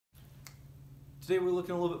Today we're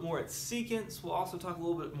looking a little bit more at secants. We'll also talk a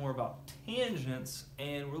little bit more about tangents,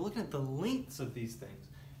 and we're looking at the lengths of these things.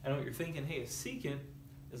 I know what you're thinking, hey, a secant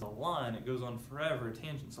is a line, it goes on forever. A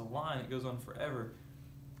tangent's a line, it goes on forever.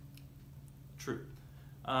 True.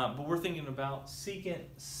 But we're thinking about secant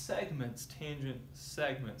segments, tangent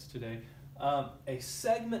segments today. A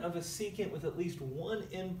segment of a secant with at least one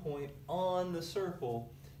endpoint on the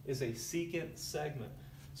circle is a secant segment.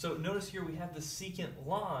 So notice here we have the secant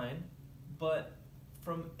line, but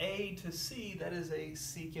from A to C, that is a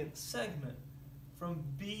secant segment. From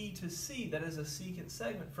B to C, that is a secant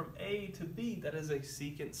segment. From A to B, that is a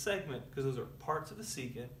secant segment, because those are parts of a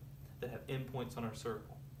secant that have endpoints on our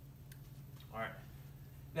circle. All right.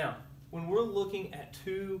 Now, when we're looking at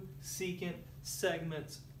two secant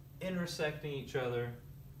segments intersecting each other,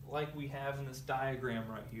 like we have in this diagram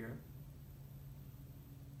right here,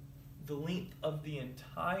 the length of the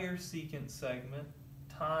entire secant segment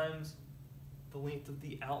times the length of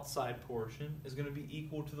the outside portion is going to be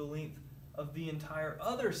equal to the length of the entire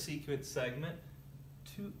other secant segment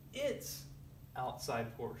to its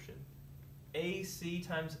outside portion. AC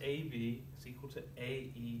times AB is equal to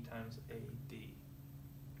AE times AD.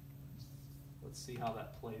 Let's see how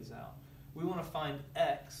that plays out. We want to find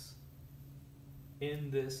X in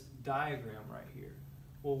this diagram right here.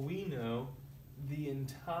 Well, we know the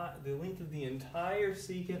length of the entire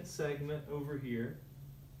secant segment over here,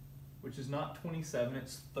 which is not 27,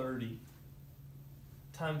 it's 30,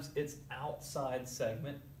 times its outside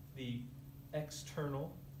segment, the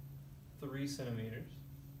external 3 centimeters.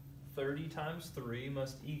 30 times 3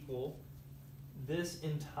 must equal this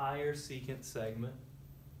entire secant segment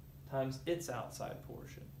times its outside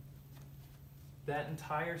portion. That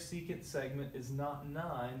entire secant segment is not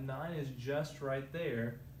 9. 9 is just right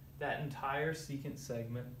there. That entire secant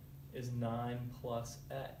segment is 9 plus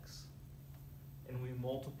x. And we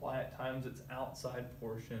multiply it times its outside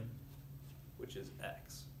portion, which is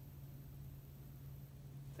x.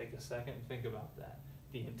 Take a second and think about that.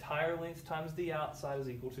 The entire length times the outside is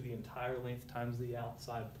equal to the entire length times the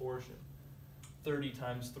outside portion. 30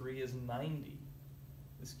 times 3 is 90.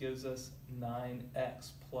 This gives us 9x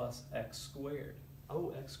plus x squared.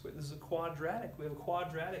 Oh, x squared. This is a quadratic. We have a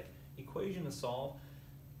quadratic equation to solve.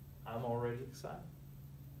 I'm already excited.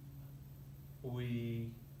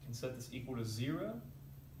 We can set this equal to 0.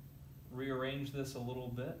 Rearrange this a little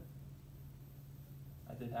bit.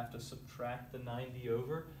 I did have to subtract the 90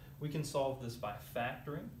 over. We can solve this by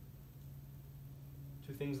factoring.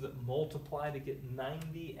 Two things that multiply to get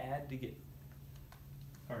 90, add to get,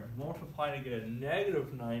 or multiply to get a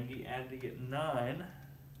negative 90, add to get 9.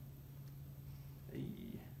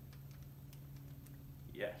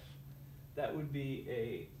 Yes. That would be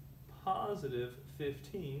a positive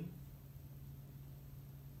 15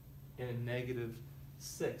 and a negative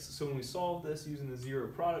 6. So when we solve this using the zero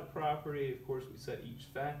product property, of course we set each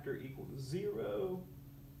factor equal to 0.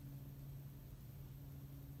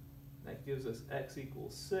 That gives us x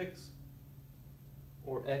equals 6,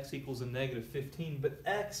 or x equals a negative 15. But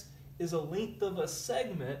x is a length of a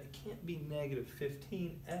segment. It can't be negative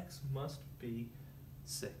 15. X must be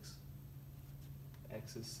 6.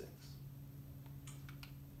 X is 6.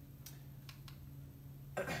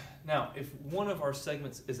 Now, if one of our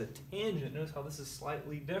segments is a tangent, notice how this is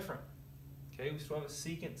slightly different. Okay, we still have a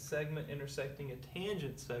secant segment intersecting a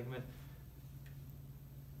tangent segment.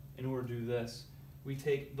 In order to do this, we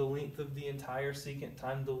take the length of the entire secant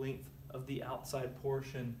times the length of the outside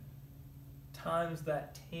portion times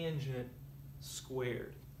that tangent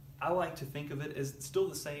squared. I like to think of it as still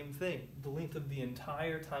the same thing. The length of the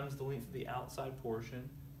entire times the length of the outside portion,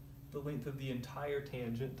 the length of the entire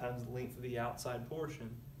tangent times the length of the outside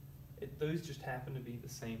portion. Those just happen to be the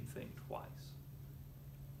same thing twice.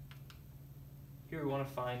 Here we want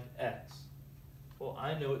to find x. Well,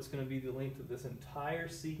 I know it's going to be the length of this entire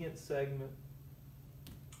secant segment.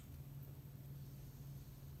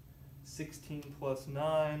 16 plus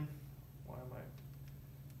 9. Why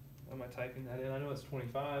am I typing that in? I know it's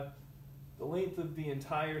 25. The length of the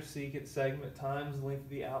entire secant segment times the length of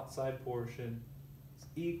the outside portion is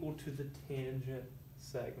equal to the tangent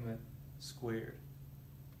segment squared.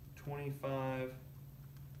 25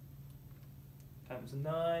 times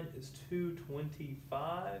 9 is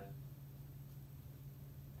 225.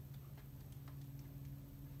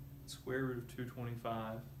 Square root of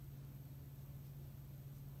 225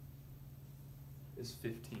 is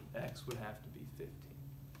 15. X would have to be 15.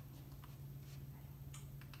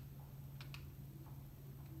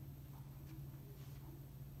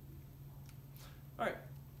 All right,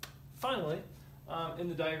 finally, in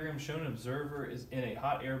the diagram shown, an observer is in a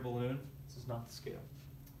hot air balloon. This is not the scale.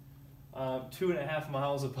 2.5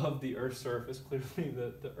 miles above the Earth's surface. Clearly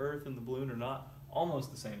the Earth and the balloon are not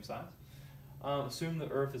almost the same size. Assume the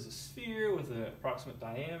Earth is a sphere with an approximate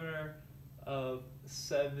diameter of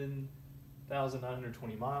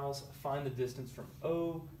 7,920 miles. Find the distance from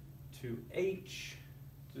O to H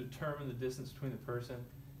to determine the distance between the person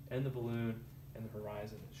and the balloon and the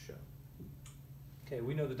horizon is shown. Okay,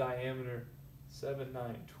 we know the diameter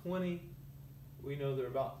 7,920. We know they're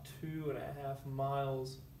about 2.5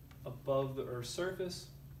 miles above the Earth's surface.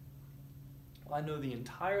 Well, I know the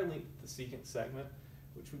entire length of the secant segment,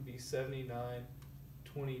 which would be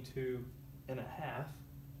 7922.5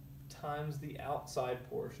 times the outside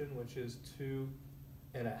portion, which is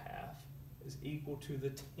 2.5, is equal to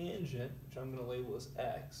the tangent, which I'm going to label as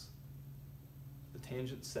x, the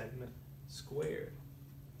tangent segment squared.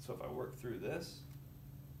 So if I work through this,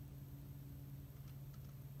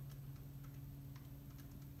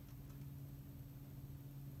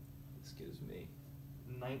 this gives me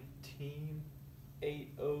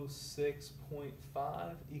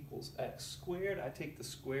 19806.5 equals x squared. I take the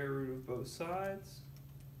square root of both sides.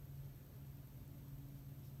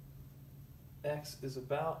 X is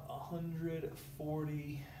about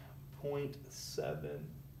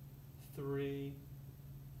 140.73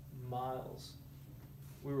 miles.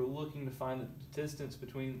 We were looking to find the distance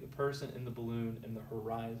between the person and the balloon and the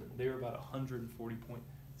horizon. They were about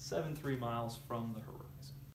 140.73 miles from the horizon.